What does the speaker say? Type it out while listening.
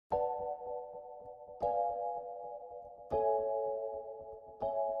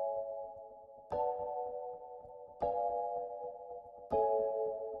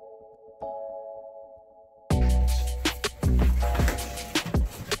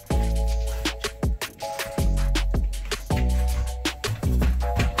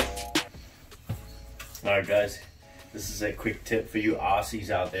Alright guys, this is a quick tip for you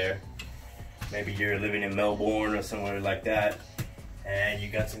Aussies out there. Maybe you're living in Melbourne or somewhere like that and you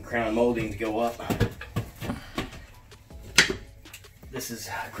got some crown molding to go up. This is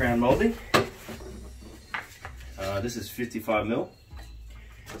crown molding. This is 55mm.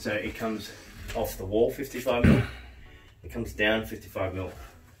 So it comes off the wall 55mm. It comes down 55mm.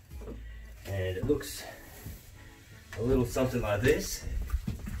 And it looks a little something like this.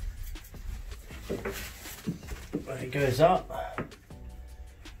 When it goes up,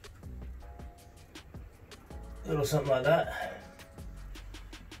 a little something like that.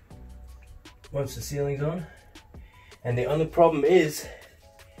 Once the ceiling's on. And the only problem is,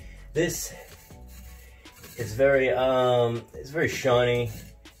 this is very shiny.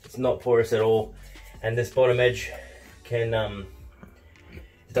 It's not porous at all, and this bottom edge can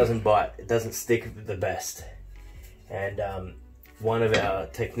it doesn't bite. It doesn't stick the best. And one of our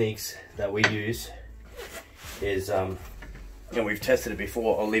techniques that we use is, and we've tested it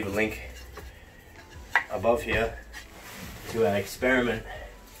before. I'll leave a link above here to our experiment.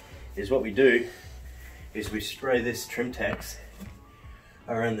 Is what we do is we spray this trim tex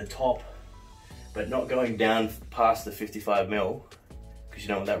around the top, but not going down past the 55mm because you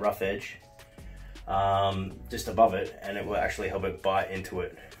don't want that rough edge, just above it, and it will actually help it bite into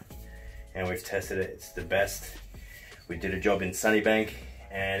it. And we've tested it, it's the best. We did a job in Sunnybank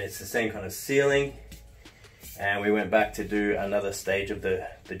and it's the same kind of ceiling, and we went back to do another stage of the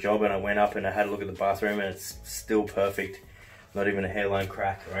job, and I went up and I had a look at the bathroom and it's still perfect, not even a hairline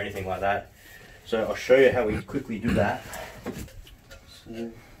crack or anything like that. So I'll show you how we quickly do that.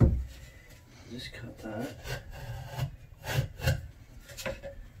 So just cut that.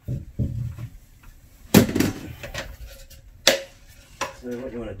 So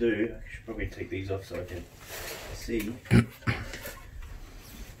what you want to do, I should probably take these off so I can see.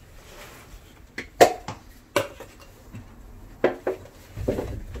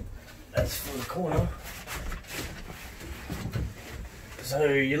 That's for the corner. So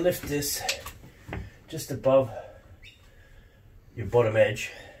you lift this just above your bottom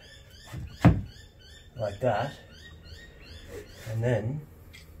edge, like that, and then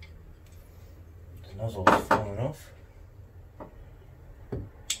the nozzle's falling off.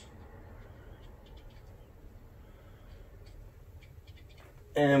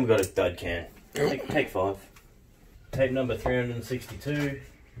 And we've got a dud can. Take 5. Tape number 362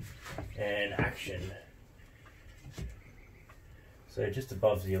 and action. So just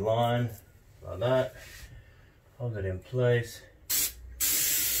above your line, like that. Hold it in place.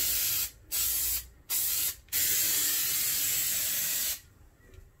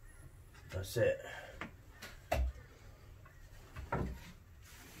 That's it.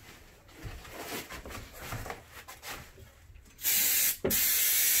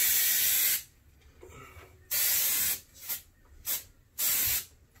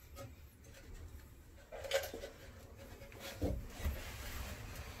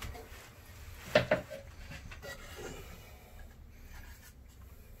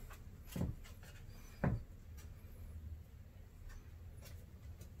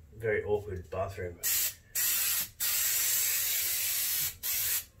 Very awkward bathroom.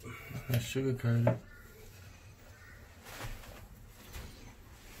 That's sugar coated.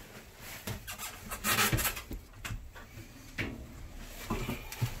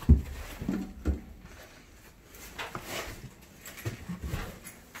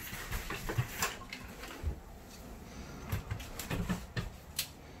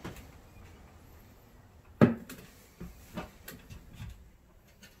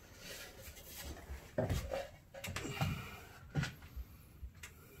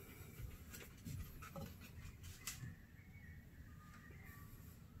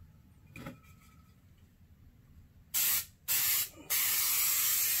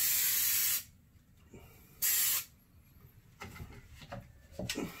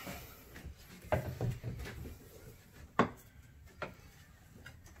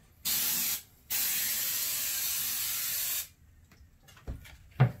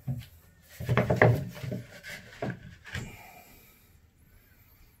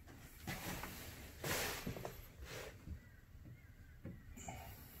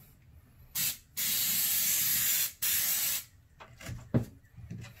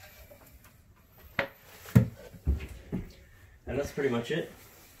 And that's pretty much it.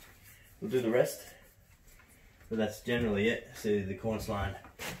 We'll do the rest, but that's generally it. So the cornice line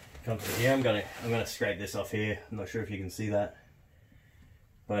comes to here. I'm gonna scrape this off here. I'm not sure if you can see that,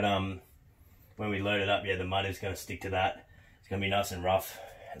 but when we load it up, yeah, the mud is going to stick to that. It's going to be nice and rough.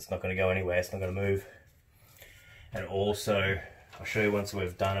 It's not going to go anywhere. It's not going to move. And also, I'll show you once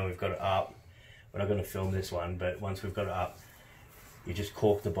we've done and we've got it up. we're not going to film this one, but once we've got it up, you just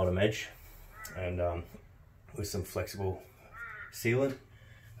caulk the bottom edge and with some flexible sealant,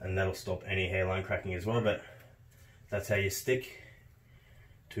 and that'll stop any hairline cracking as well. But that's how you stick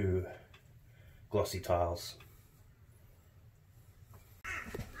to glossy tiles.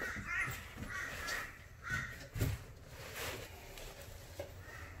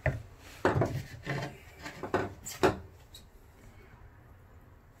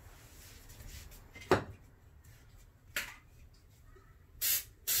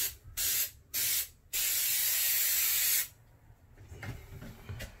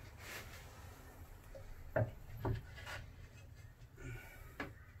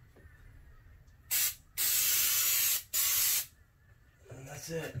 That's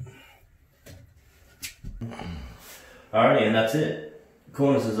it. Alrighty, and that's it.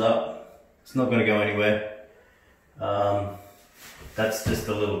 Cornice is up. It's not going to go anywhere. That's just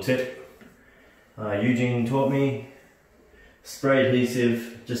a little tip. Eugene taught me. Spray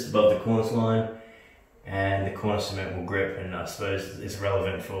adhesive just above the cornice line, and the cornice cement will grip, and I suppose it's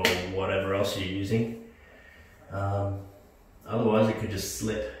relevant for whatever else you're using. Otherwise it could just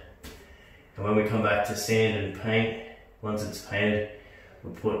slip. And when we come back to sand and paint, once it's painted,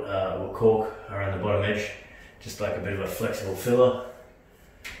 we'll caulk around the bottom edge, just like a bit of a flexible filler.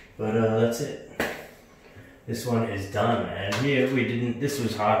 But that's it. This one is done, and here this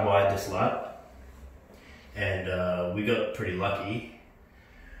was hardwired this light, and we got pretty lucky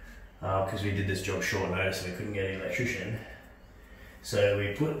because we did this job short notice and we couldn't get an electrician. So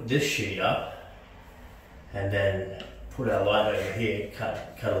we put this sheet up and then put our light over here,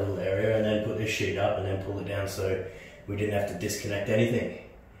 cut a little area, and then put this sheet up and then pull it down so we didn't have to disconnect anything.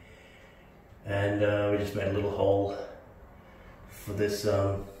 And we just made a little hole for this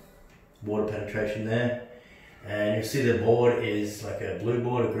water penetration there. And you'll see the board is like a blue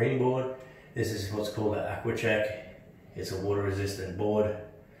board, a green board. This is what's called an AquaCheck. It's a water resistant board,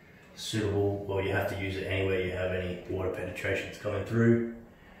 suitable, well, you have to use it anywhere you have any water penetrations coming through.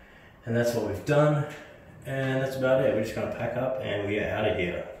 And that's what we've done, and that's about it. We're just gonna pack up and we get out of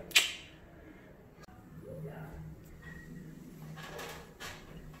here.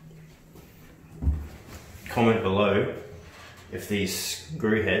 Comment below if these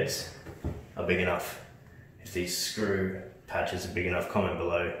screw heads are big enough. If these screw patches are big enough, comment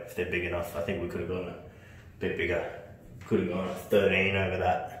below if they're big enough. I think we could have gone a bit bigger. Could have gone a 13 over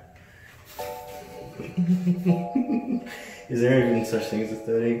that. Is there even such thing as a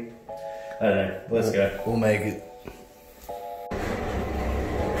 13? I don't know. Let's go. We'll make it.